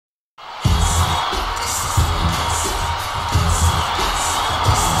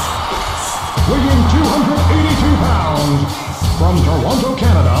weighing 282 pounds, from Toronto,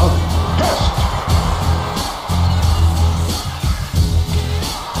 Canada, Test.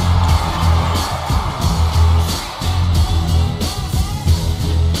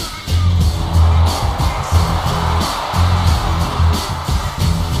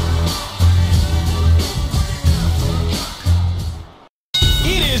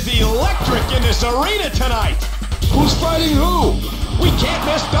 It is electric in this arena tonight. Who's fighting who? We can't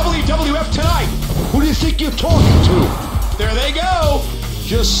miss WWF tonight. Who do you think you're talking to? There they go.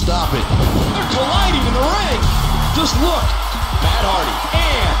 Just stop it. They're colliding in the ring. Just look. Matt Hardy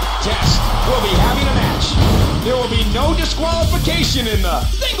and Test will be having a match. There will be no disqualification in the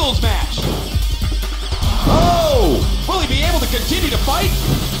singles match. Oh! Will he be able to continue to fight?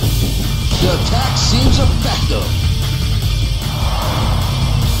 The attack seems effective.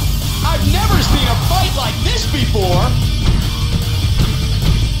 I've never seen a fight like this before.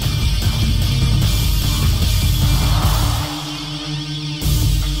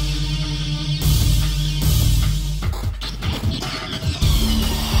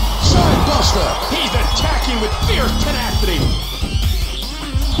 He's attacking with fierce tenacity.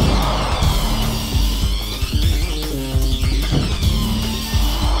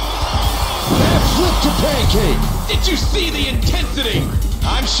 That flip to pancake. Did you see the intensity?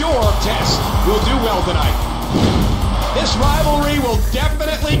 I'm sure Test will do well tonight. This rivalry will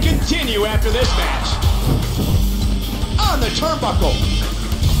definitely continue after this match. On the turnbuckle.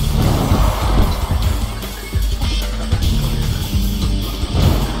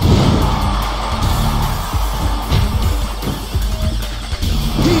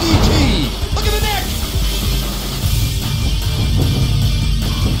 DDT! Look at the neck!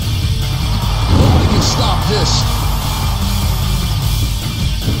 Nobody can stop this.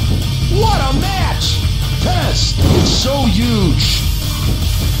 What a match! Test! It's so huge.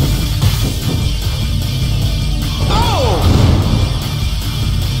 Oh!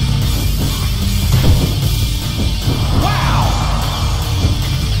 Wow!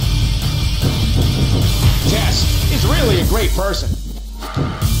 Test is really a great person.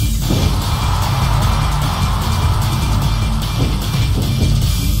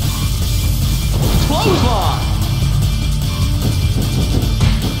 Clothesline!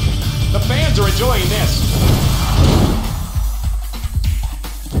 The fans are enjoying this.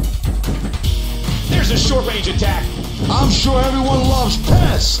 There's a short-range attack. I'm sure everyone loves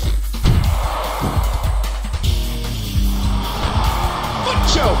Test. Foot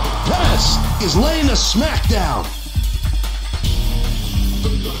choke. Test is laying a smackdown.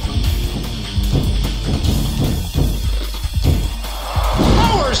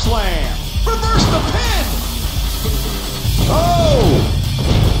 Power slam. Reverse the pin. Oh!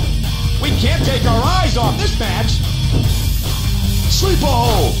 We can't take our eyes off this match. Sleeper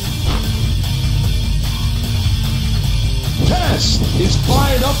hold. Test is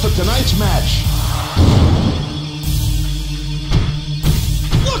fired up for tonight's match.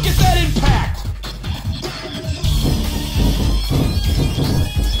 Look at that impact.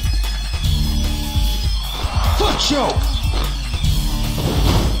 Foot choke.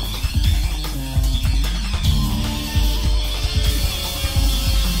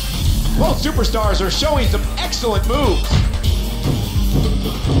 Both superstars are showing some excellent moves.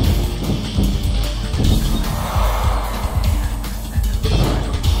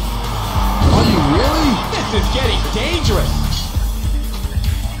 Are you really? This is getting dangerous.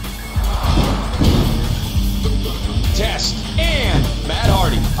 Test and Matt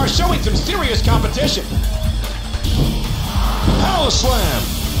Hardy are showing some serious competition. Power slam.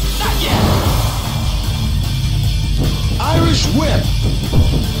 Not yet. Irish whip.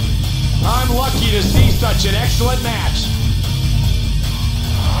 I'm lucky to see such an excellent match.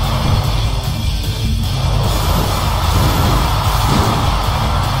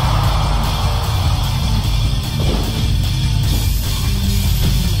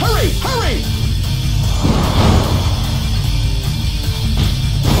 Hurry, hurry!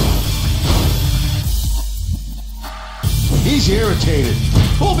 He's irritated.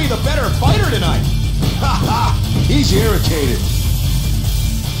 Who'll be the better fighter tonight? Ha ha! He's irritated.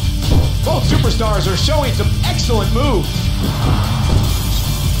 Both superstars are showing some excellent moves.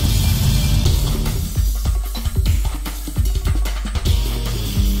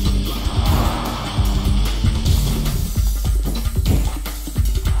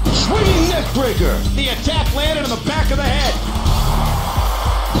 Swinging neck breaker. The attack landed on the back of the head.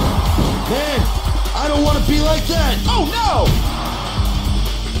 Man, I don't want to be like that. Oh no!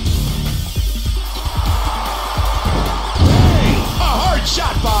 Bang! A hard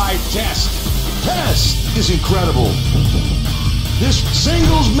shot by Test. Test is incredible. This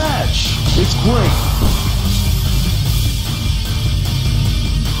singles match is great.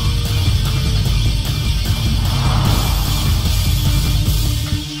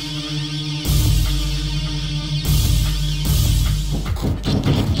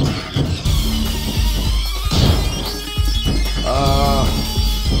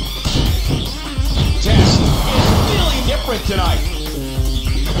 Test is feeling different tonight.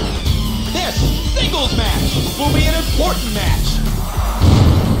 This singles match will be an important match.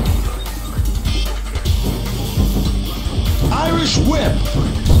 Irish whip.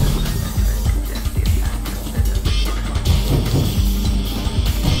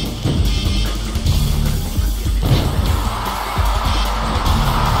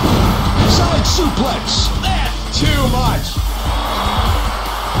 Side suplex. That's too much.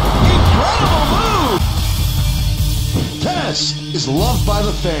 Incredible move. Test is loved by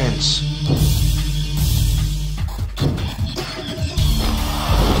the fans.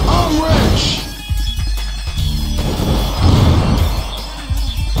 Arm wrench.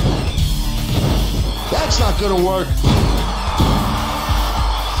 That's not gonna work.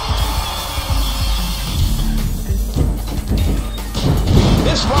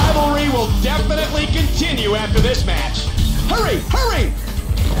 This rivalry will definitely continue after this match. Hurry, hurry!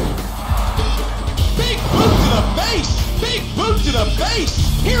 Big boot to the face! Big boot to the face!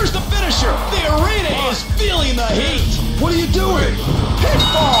 Here's the finisher! The arena is feeling the heat! What are you doing?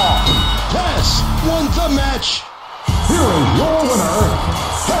 Pinfall! Test won the match. Here is your winner,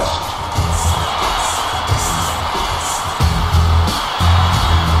 Test.